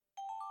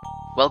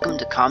Welcome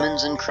to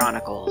Commons and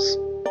Chronicles,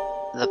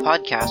 the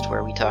podcast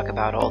where we talk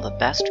about all the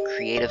best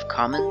Creative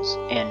Commons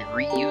and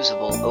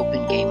reusable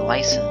open game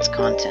license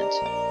content.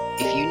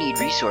 If you need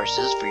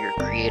resources for your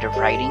creative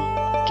writing,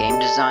 game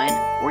design,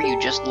 or you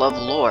just love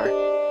lore,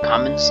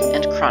 Commons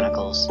and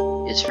Chronicles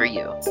is for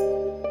you.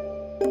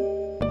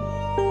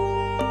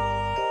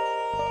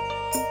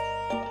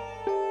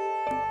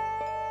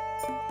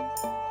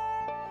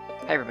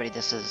 Hi everybody,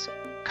 this is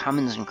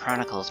Commons and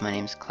Chronicles. My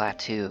name's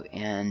Klaatu,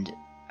 and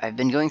I've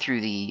been going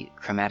through the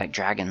chromatic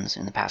dragons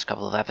in the past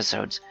couple of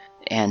episodes,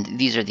 and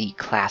these are the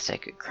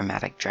classic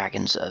chromatic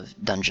dragons of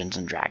Dungeons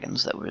and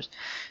Dragons that was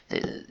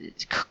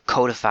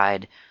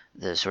codified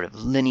the sort of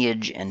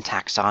lineage and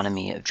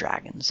taxonomy of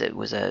dragons. It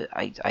was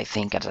I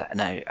think,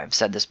 and I've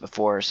said this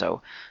before,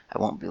 so I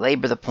won't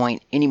belabor the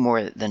point any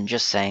more than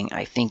just saying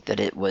I think that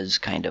it was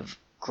kind of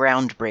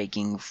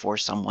groundbreaking for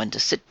someone to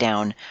sit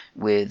down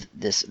with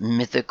this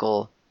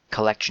mythical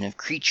collection of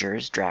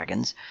creatures,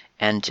 dragons,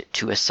 and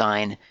to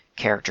assign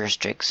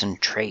characteristics and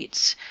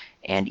traits,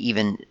 and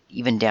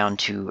even down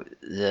to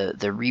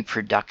the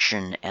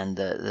reproduction and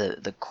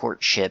the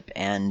courtship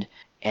and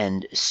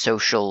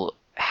social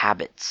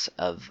habits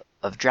of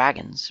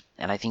dragons.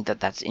 And I think that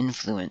that's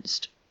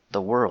influenced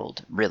the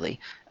world, really,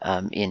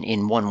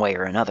 in one way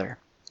or another.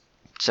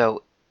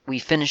 So we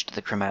finished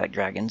the chromatic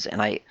dragons,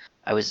 and I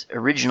was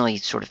originally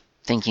sort of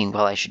thinking,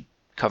 well, I should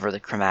cover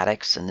the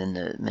chromatics and then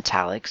the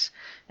metallics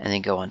and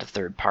then go on to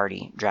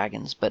third-party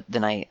dragons. But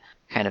then I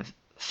kind of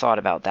thought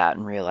about that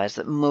and realized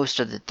that most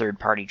of the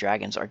third-party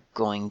dragons are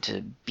going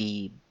to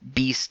be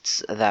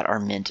beasts that are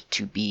meant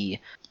to be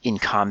in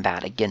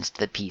combat against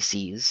the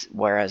PCs,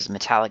 whereas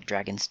metallic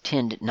dragons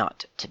tend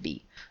not to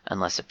be,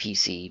 unless a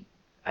PC,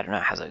 I don't know,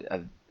 has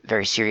a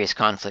very serious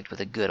conflict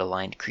with a good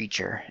aligned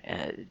creature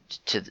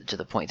to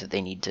the point that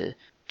they need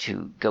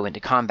to go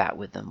into combat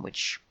with them,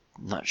 which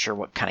I'm not sure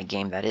what kind of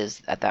game that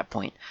is at that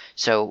point.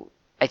 So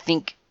I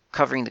think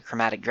covering the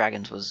chromatic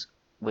dragons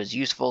was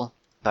useful,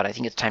 but I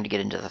think it's time to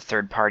get into the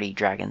third-party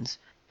dragons.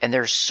 And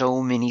there's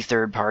so many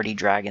third-party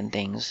dragon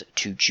things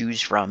to choose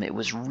from. It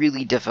was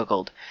really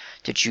difficult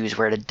to choose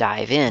where to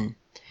dive in.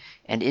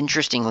 And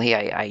interestingly,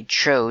 I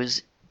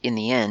chose, in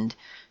the end,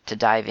 to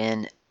dive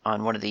in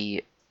on one of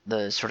the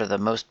sort of the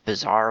most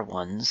bizarre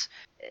ones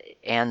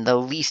and the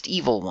least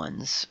evil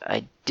ones.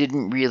 I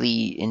didn't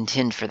really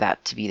intend for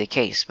that to be the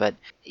case, but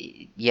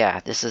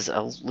yeah, this is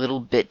a little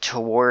bit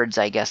towards,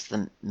 I guess,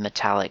 the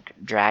metallic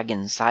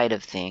dragon side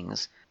of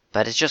things.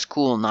 But it's just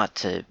cool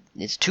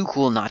it's too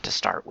cool not to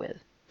start with.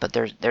 But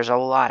there's a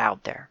lot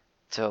out there.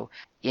 So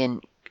in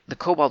the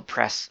Kobold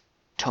Press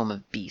Tome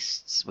of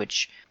Beasts,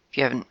 which if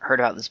you haven't heard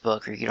about this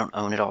book or you don't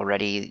own it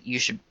already, you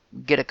should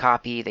get a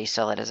copy. They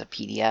sell it as a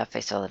PDF.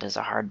 They sell it as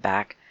a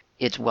hardback.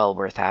 It's well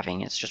worth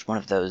having. It's just one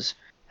of those,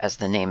 as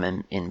the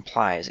name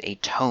implies, a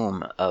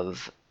tome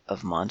of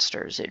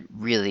monsters. It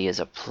really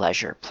is a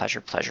pleasure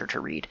to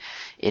read.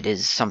 It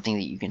is something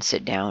that you can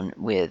sit down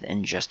with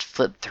and just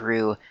flip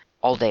through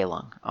all day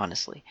long,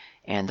 honestly.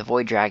 And the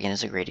Void Dragon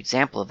is a great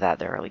example of that.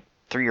 There are like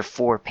 3 or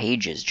 4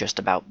 pages just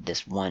about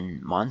this one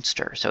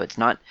monster. So it's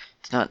not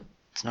a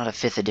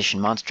 5th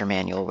edition monster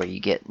manual where you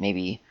get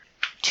maybe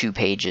 2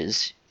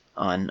 pages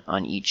on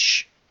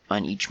each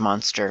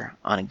monster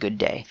on a good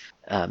day.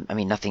 I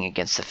mean, nothing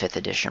against the 5th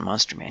edition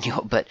monster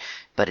manual, but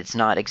it's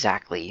not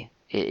exactly.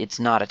 It's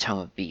not a Tome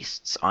of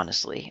Beasts,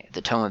 honestly.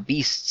 The Tome of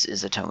Beasts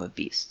is a Tome of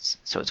Beasts,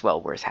 so it's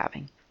well worth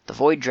having. The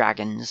Void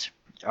Dragons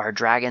are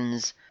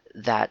dragons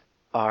that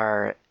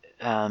are,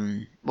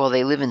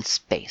 they live in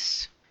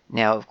space.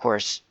 Now, of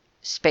course,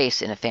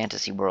 space in a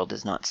fantasy world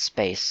is not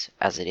space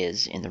as it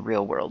is in the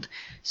real world.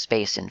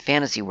 Space in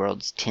fantasy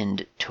worlds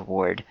tend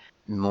toward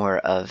more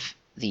of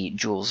the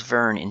Jules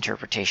Verne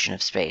interpretation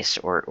of space,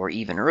 or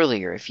even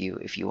earlier, if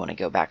you want to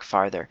go back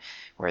farther,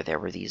 where there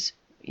were these,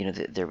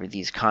 there were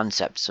these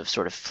concepts of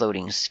sort of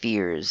floating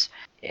spheres,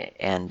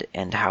 and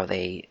how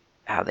they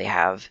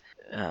have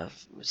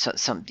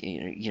some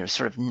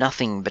sort of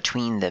nothing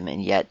between them,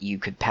 and yet you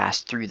could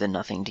pass through the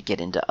nothing to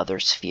get into other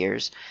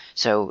spheres.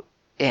 So,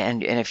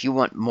 and if you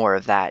want more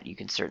of that, you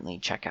can certainly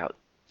check out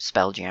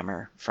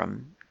Spelljammer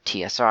from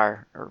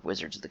TSR, or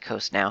Wizards of the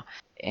Coast now,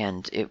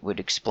 and it would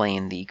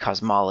explain the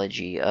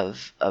cosmology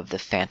of the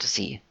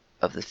fantasy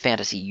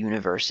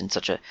universe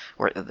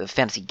or the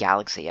fantasy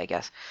galaxy, I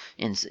guess,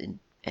 and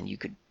you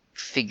could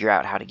figure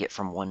out how to get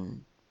from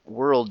one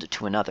world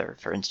to another.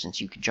 For instance,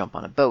 you could jump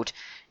on a boat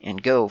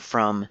and go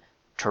from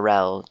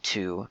Torel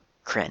to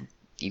Krynn.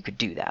 You could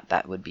do that.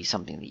 That would be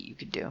something that you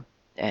could do.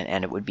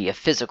 And it would be a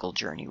physical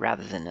journey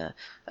rather than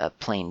a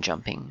plane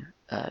jumping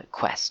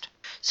quest.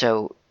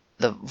 So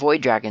the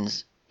Void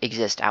Dragons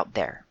exist out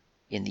there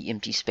in the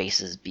empty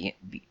spaces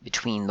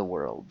between the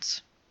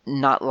worlds.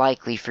 Not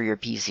likely for your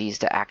PCs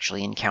to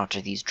actually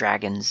encounter these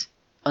dragons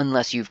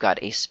unless you've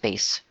got a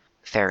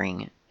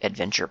space-faring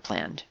adventure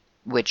planned,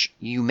 which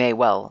you may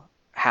well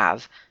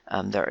have.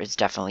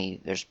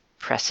 There's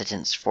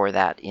precedence for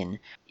that in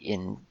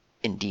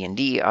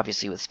D&D,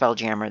 obviously with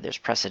Spelljammer. There's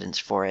precedence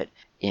for it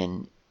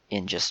in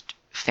just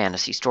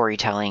fantasy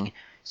storytelling.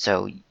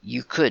 So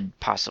you could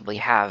possibly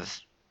have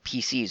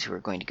PCs who are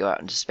going to go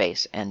out into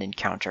space and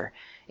encounter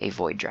a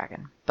Void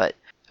Dragon. But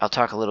I'll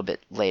talk a little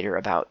bit later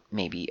about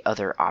maybe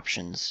other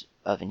options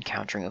of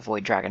encountering a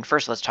Void Dragon.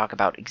 First, let's talk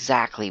about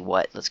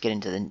let's get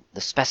into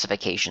the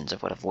specifications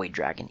of what a Void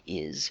Dragon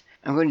is.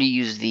 I'm going to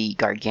use the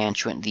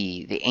gargantuan,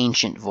 the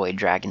ancient Void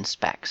Dragon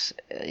specs.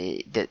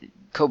 The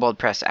Kobold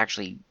Press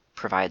actually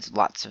provides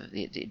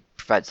it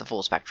provides the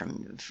full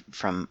spectrum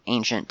from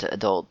ancient to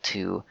adult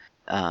to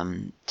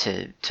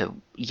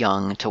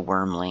young to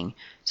wormling.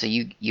 So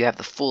you have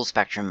the full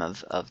spectrum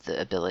of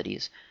the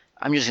abilities.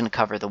 I'm just going to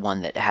cover the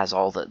one that has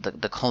all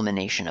the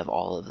culmination of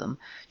all of them.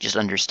 Just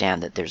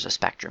understand that there's a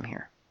spectrum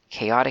here.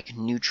 Chaotic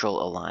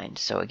neutral aligned.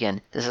 So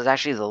again, this is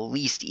actually the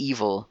least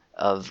evil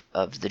of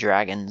the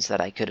dragons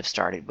that I could have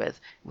started with,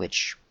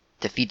 which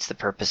defeats the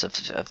purpose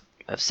of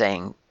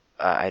saying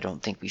I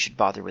don't think we should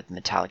bother with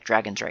metallic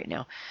dragons right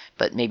now.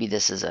 But maybe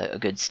this is a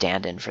good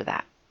stand-in for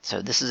that.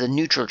 So this is a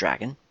neutral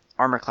dragon.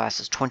 Armor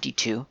class is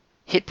 22.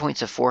 Hit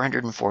points of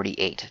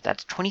 448.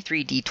 That's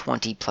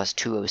 23d20 plus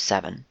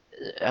 207.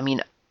 I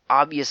mean,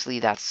 obviously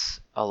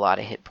that's a lot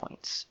of hit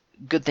points.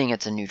 Good thing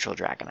it's a neutral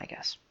dragon, I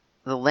guess.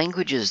 The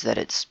languages that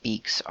it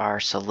speaks are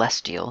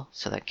Celestial,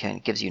 so that kind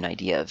of gives you an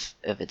idea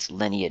of its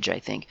lineage, I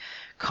think.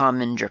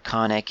 Common,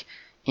 Draconic,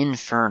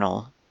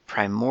 Infernal,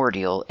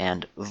 Primordial,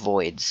 and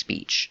Void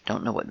speech.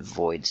 Don't know what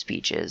Void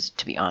speech is,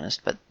 to be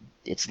honest, but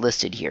it's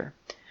listed here.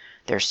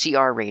 Their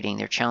CR rating,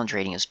 their challenge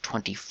rating is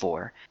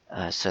 24,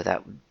 so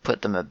that would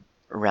put them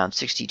around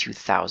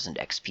 62,000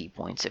 XP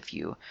points if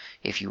you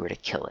were to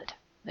kill it.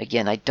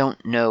 Again, I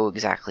don't know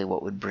exactly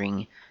what would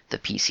bring the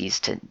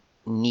PCs to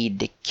need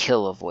to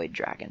kill a Void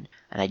Dragon,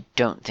 and I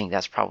don't think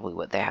that's probably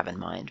what they have in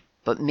mind.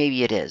 But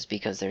maybe it is,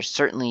 because there's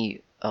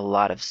certainly a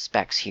lot of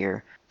specs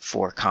here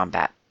for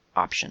combat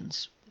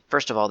options.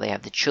 First of all, they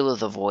have the Chill of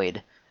the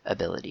Void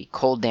ability.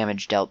 Cold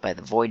damage dealt by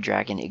the Void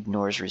Dragon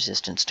ignores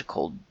resistance to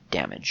cold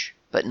damage,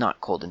 but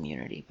not cold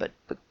immunity. But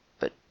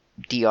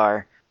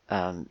DR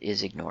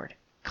is ignored.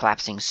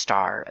 Collapsing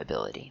Star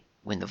ability.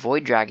 When the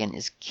Void Dragon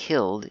is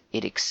killed,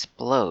 it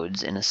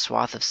explodes in a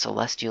swath of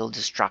celestial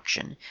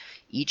destruction.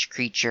 Each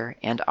creature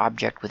and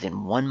object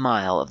within 1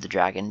 mile of the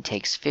dragon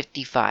takes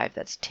 55,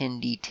 that's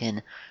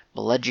 10d10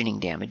 bludgeoning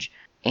damage,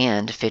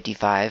 and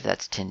 55,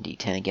 that's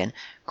 10d10 again,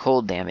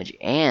 cold damage,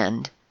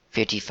 and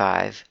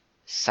 55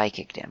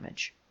 psychic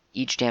damage.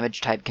 Each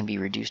damage type can be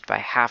reduced by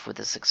half with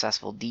a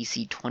successful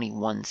DC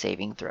 21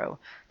 saving throw.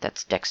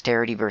 That's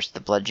Dexterity versus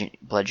the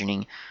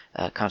bludgeoning,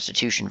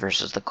 Constitution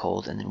versus the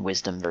cold, and then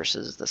Wisdom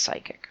versus the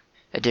psychic.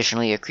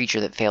 Additionally, a creature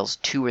that fails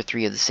 2 or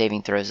 3 of the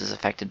saving throws is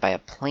affected by a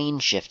plane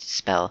shift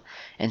spell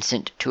and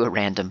sent to a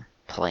random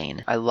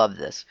plane. I love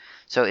this.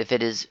 So if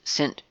it is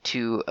sent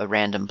to a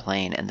random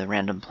plane and the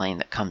random plane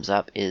that comes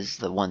up is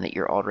the one that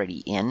you're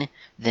already in,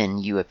 then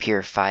you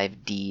appear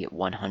 5d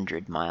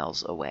 100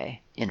 miles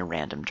away in a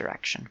random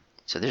direction.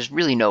 So there's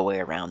really no way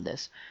around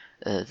this.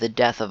 The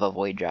death of a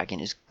Void Dragon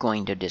is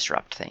going to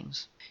disrupt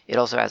things. It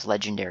also has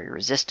legendary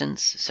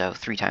resistance, so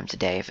 3 times a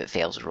day if it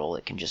fails a roll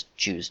it can just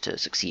choose to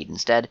succeed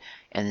instead.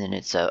 And then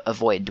it's a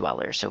Void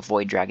Dweller, so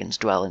Void Dragons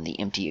dwell in the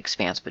empty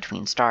expanse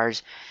between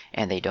stars,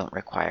 and they don't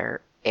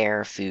require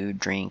air, food,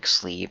 drink,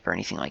 sleep, or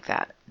anything like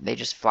that. They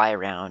just fly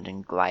around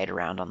and glide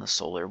around on the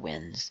solar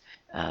winds,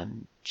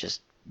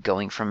 just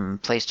going from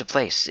place to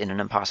place in an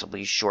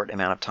impossibly short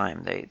amount of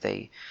time.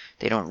 They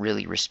don't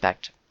really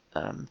respect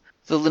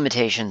the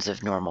limitations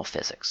of normal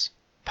physics.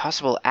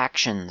 Possible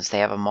actions, they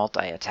have a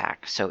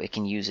multi-attack, so it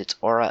can use its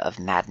Aura of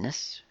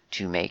Madness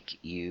to make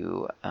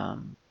you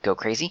go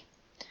crazy.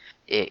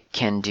 It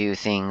can do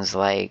things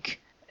like,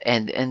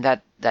 and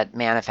that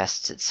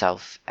manifests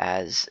itself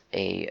as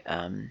a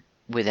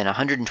within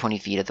 120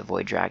 feet of the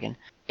Void Dragon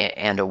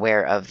and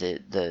aware of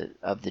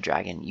the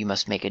dragon, you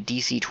must make a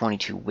DC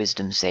 22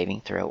 Wisdom saving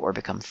throw or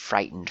become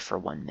frightened for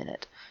 1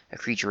 minute. A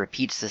creature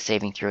repeats the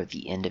saving throw at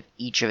the end of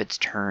each of its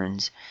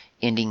turns,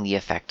 ending the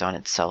effect on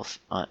itself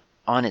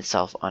on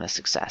a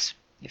success.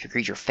 If a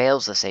creature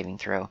fails the saving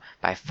throw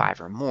by 5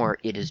 or more,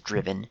 it is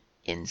driven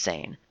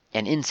insane.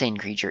 An insane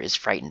creature is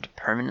frightened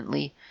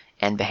permanently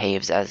and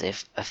behaves as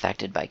if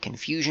affected by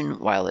confusion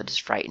while it is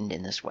frightened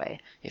in this way.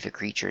 If a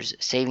creature's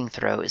saving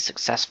throw is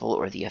successful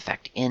or the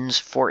effect ends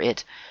for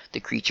it, the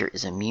creature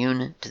is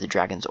immune to the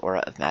dragon's Aura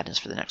of Madness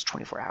for the next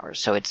 24 hours.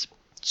 So it's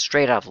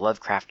straight out of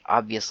Lovecraft,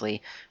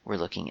 obviously. We're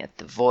looking at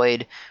the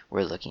Void.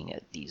 We're looking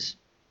at these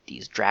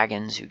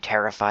dragons who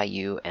terrify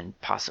you and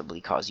possibly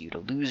cause you to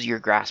lose your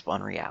grasp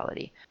on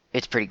reality.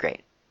 It's pretty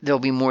great. There'll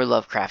be more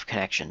Lovecraft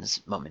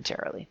connections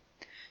momentarily.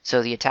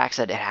 So the attacks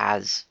that it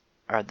has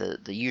are the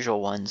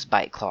usual ones: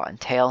 Bite, Claw, and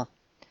Tail.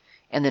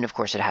 And then, of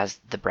course, it has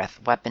the Breath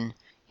weapon.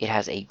 It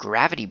has a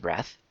Gravity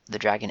Breath. The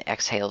dragon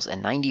exhales a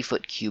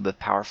 90-foot cube of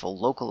powerful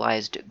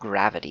localized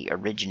gravity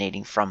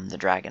originating from the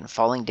dragon.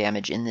 Falling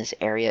damage in this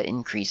area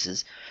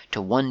increases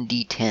to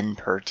 1d10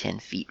 per 10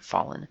 feet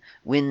fallen.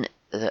 When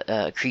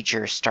the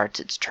creature starts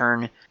its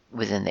turn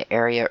within the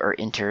area or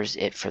enters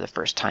it for the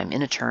first time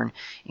in a turn,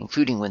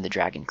 including when the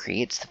dragon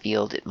creates the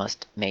field, it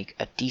must make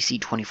a DC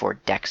 24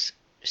 Dex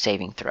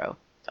saving throw.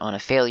 On a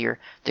failure,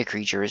 the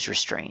creature is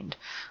restrained.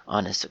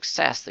 On a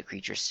success, the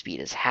creature's speed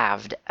is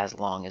halved as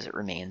long as it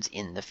remains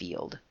in the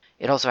field.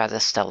 It also has a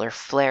stellar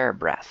flare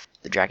breath.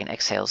 The dragon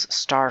exhales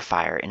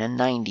starfire in a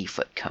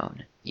 90-foot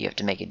cone. You have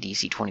to make a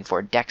DC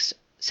 24 Dex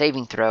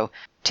saving throw,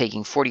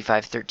 taking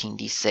 45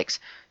 13d6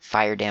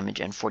 fire damage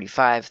and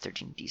 45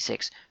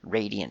 13d6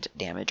 radiant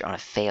damage on a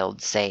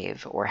failed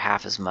save, or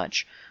half as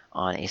much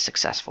on a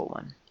successful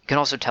one. You can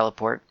also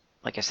teleport.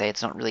 Like I say,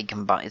 it's not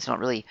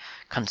really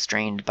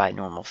constrained by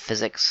normal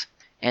physics,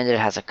 and it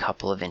has a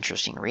couple of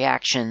interesting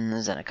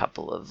reactions and a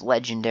couple of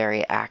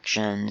legendary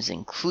actions,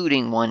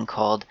 including one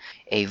called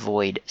a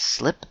Void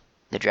Slip.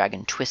 The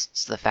dragon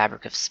twists the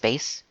fabric of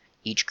space.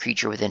 Each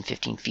creature within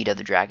 15 feet of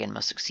the dragon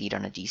must succeed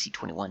on a DC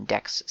 21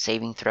 Dex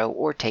saving throw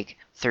or take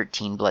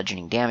 13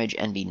 bludgeoning damage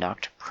and be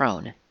knocked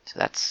prone. So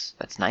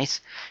that's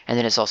nice. And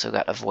then it's also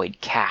got a Void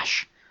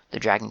Cache. The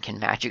dragon can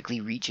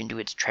magically reach into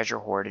its treasure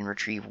hoard and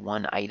retrieve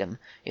one item.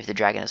 If the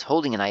dragon is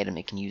holding an item,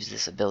 it can use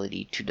this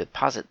ability to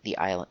deposit the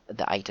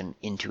item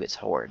into its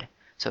hoard.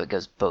 So it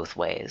goes both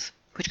ways,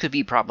 which could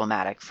be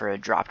problematic for a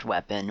dropped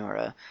weapon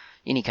or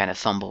any kind of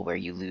fumble where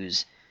you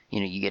lose,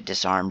 you get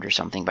disarmed or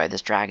something by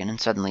this dragon,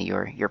 and suddenly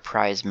your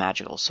prized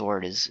magical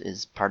sword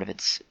is part of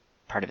its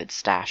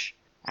stash.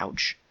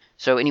 Ouch.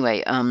 So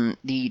anyway,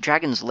 the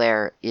dragon's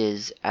lair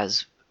is,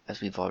 as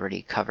we've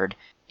already covered,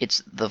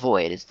 it's the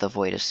void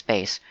of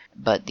space,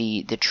 but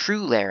the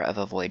true lair of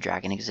a void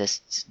dragon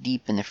exists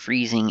deep in the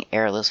freezing,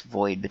 airless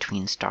void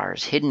between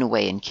stars, hidden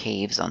away in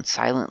caves on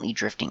silently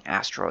drifting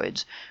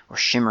asteroids, or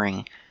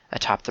shimmering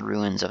atop the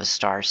ruins of a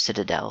star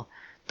citadel.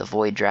 The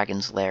void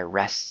dragon's lair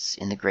rests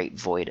in the great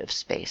void of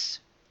space.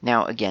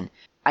 Now, again,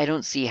 I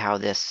don't see how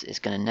this is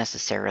going to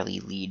necessarily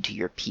lead to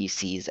your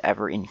PCs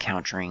ever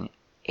encountering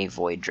a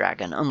void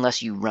dragon,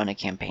 unless you run a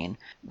campaign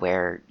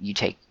where you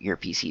take your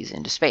PCs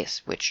into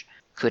space, which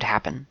could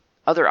happen.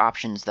 Other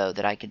options, though,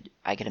 that I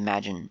could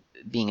imagine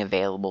being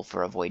available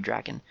for a void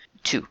dragon,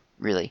 two,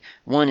 really.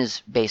 One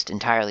is based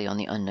entirely on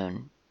the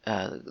unknown,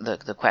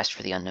 the quest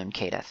for the unknown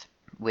Kadeth,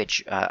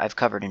 which I've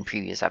covered in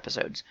previous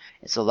episodes.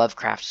 It's a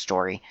Lovecraft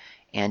story,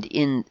 and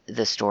in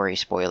the story,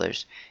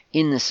 spoilers,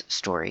 in this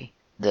story,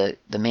 the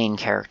main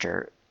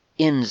character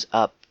ends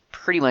up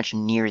pretty much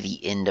near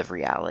the end of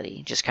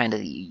reality. Just kind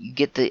of, you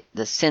get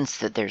the sense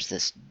that there's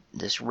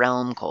this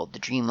realm called the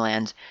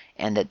Dreamlands,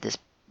 and that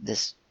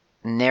this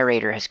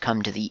narrator has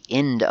come to the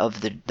end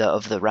of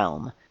the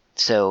realm.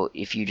 So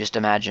if you just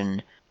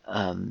imagine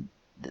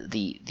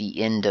the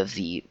end of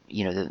the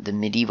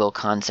medieval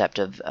concept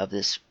of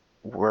this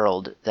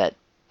world that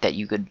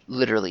you could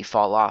literally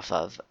fall off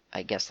of.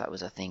 I guess that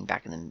was a thing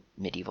back in the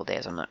medieval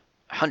days. I'm not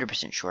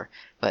 100% sure,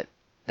 but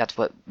that's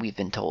what we've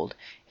been told.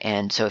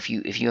 And so if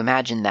you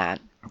imagine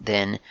that,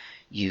 then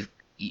you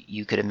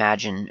could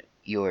imagine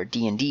your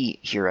D&D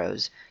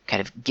heroes kind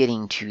of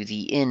getting to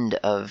the end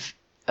of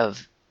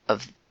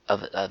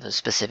a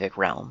specific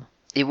realm.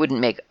 It wouldn't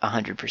make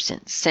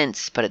 100%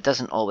 sense, but it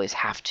doesn't always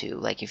have to.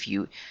 Like if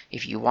you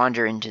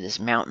wander into this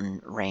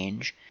mountain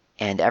range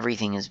and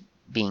everything is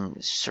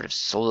being sort of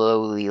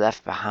slowly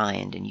left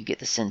behind, and you get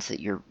the sense that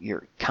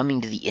you're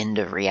coming to the end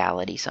of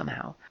reality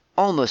somehow,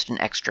 almost an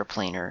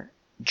extraplanar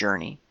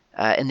journey.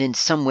 And then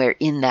somewhere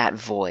in that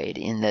void,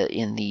 in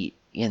the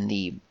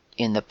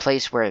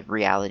place where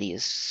reality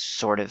is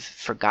sort of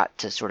forgot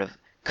to sort of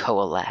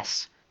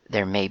coalesce,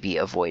 there may be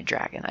a void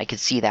dragon. I could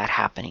see that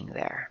happening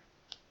there.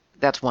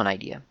 That's one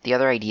idea. The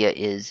other idea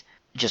is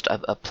just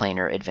a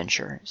planar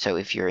adventure. So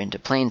if you're into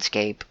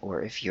Planescape,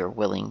 or if you're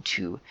willing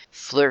to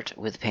flirt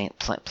with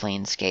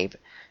Planescape,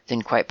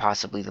 then quite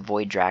possibly the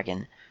void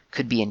dragon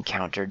could be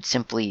encountered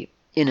simply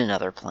in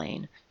another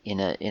plane, in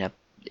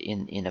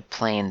a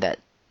plane that,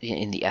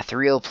 in the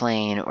ethereal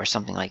plane or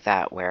something like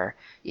that, where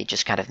it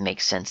just kind of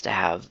makes sense to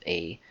have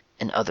an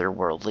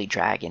otherworldly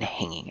dragon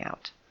hanging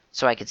out.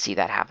 So I could see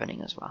that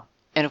happening as well.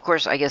 And of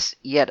course, I guess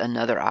yet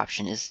another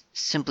option is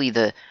simply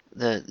the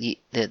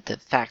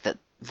fact that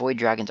void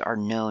dragons are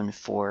known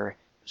for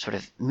sort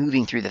of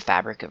moving through the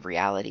fabric of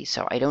reality.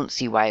 So I don't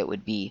see why it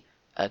would be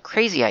a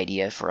crazy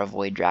idea for a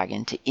void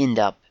dragon to end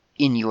up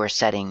in your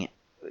setting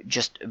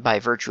just by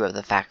virtue of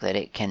the fact that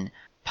it can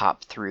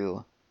pop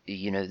through,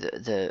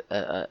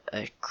 a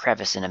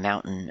crevice in a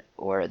mountain,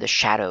 or the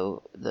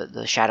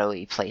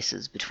shadowy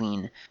places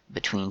between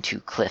two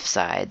cliff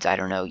sides. I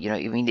don't know.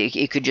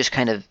 It could just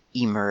kind of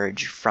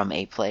emerge from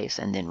a place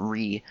and then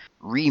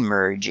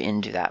re-merge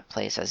into that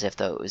place as if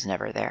though it was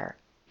never there.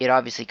 It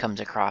obviously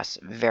comes across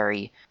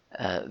very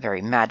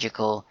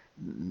magical,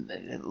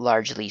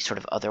 largely sort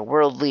of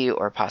otherworldly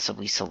or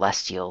possibly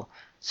celestial.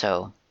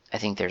 So I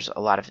think there's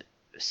a lot of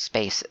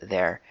space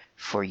there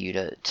for you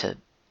to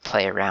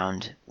play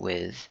around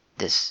with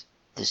this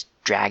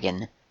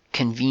dragon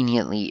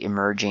conveniently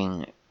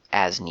emerging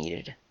as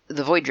needed.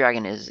 The Void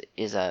Dragon is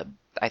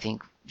I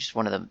think just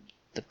one of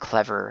the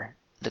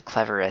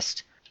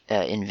cleverest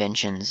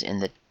inventions in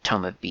the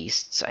Tome of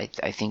Beasts.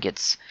 I think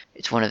it's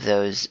one of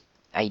those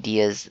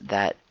ideas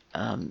that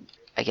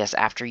I guess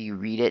after you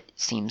read it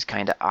seems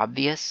kind of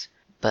obvious,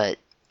 but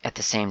at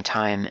the same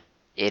time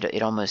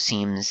it almost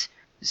seems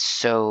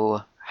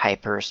so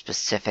hyper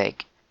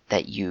specific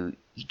that you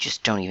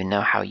just don't even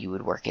know how you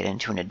would work it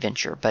into an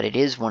adventure. But it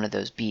is one of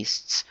those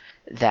beasts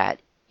that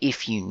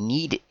if you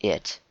need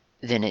it,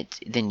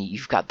 then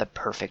you've got the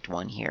perfect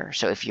one here.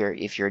 So if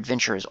your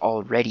adventure is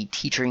already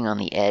teetering on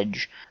the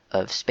edge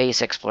of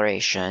space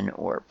exploration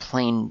or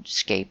plane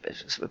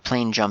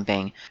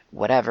jumping,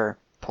 whatever,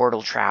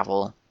 portal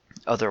travel,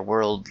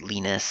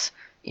 otherworldliness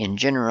in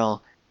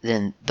general,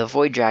 then the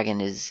Void Dragon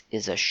is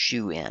a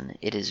shoe-in.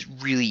 It is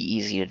really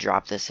easy to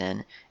drop this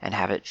in and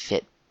have it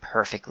fit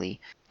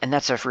perfectly, and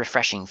that's a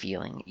refreshing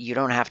feeling. You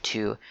don't have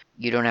to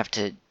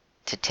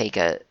take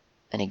an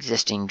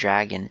existing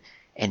dragon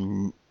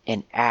and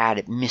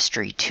add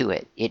mystery to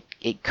it.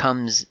 It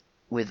comes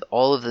with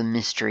all of the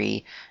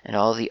mystery and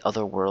all the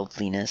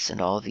otherworldliness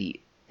and all the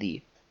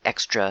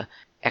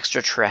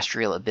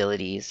extraterrestrial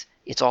abilities.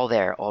 It's all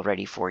there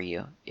already for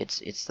you.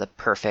 It's the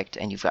perfect,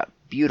 and you've got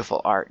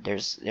beautiful art.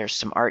 There's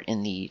some art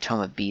in the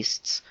Tome of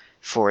Beasts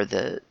for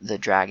the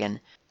dragon,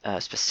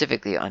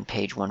 specifically on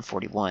page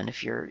 141.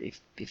 If you're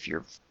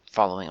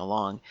following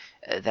along,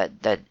 that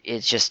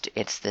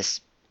it's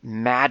this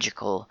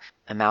magical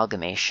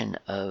amalgamation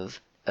of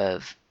a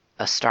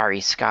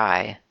starry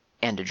sky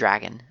and a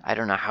dragon. I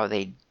don't know how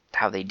they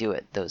do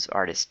it, those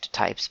artist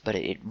types, but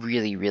it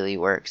really, really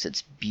works.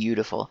 It's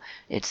beautiful.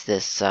 It's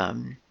this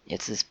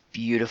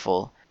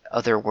beautiful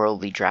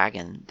otherworldly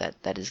dragon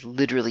that is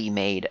literally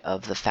made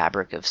of the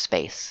fabric of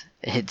space.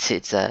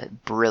 It's a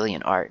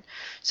brilliant art.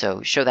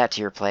 So show that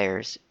to your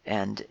players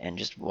and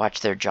just watch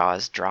their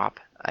jaws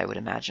drop, I would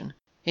imagine.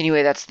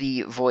 Anyway, that's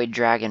the Void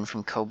Dragon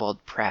from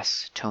Kobold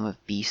Press, Tome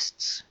of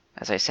Beasts.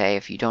 As I say,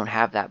 if you don't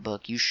have that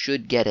book, you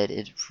should get it.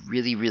 It's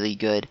really, really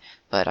good.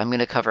 But I'm going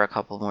to cover a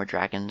couple more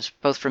dragons,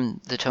 both from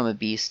the Tome of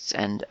Beasts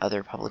and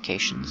other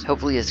publications.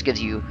 Hopefully this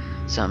gives you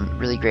some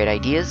really great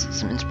ideas,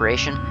 some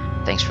inspiration.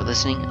 Thanks for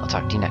listening. I'll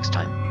talk to you next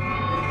time.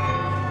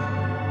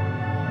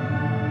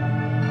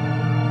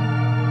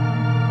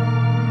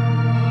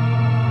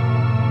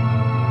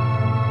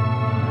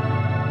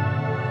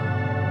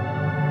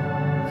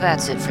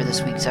 That's it for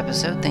this week's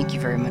episode. Thank you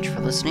very much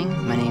for listening.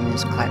 My name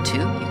is Klaatu.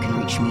 You can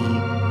reach me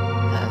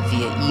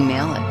via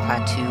email at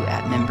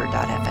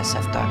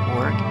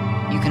klaatu@member.fsf.org.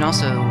 You can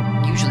also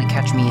usually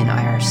catch me in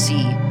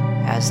IRC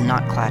as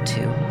Not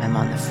Klaatu. I'm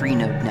on the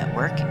Freenode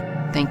network.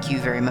 Thank you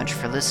very much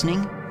for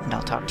listening, and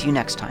I'll talk to you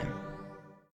next time.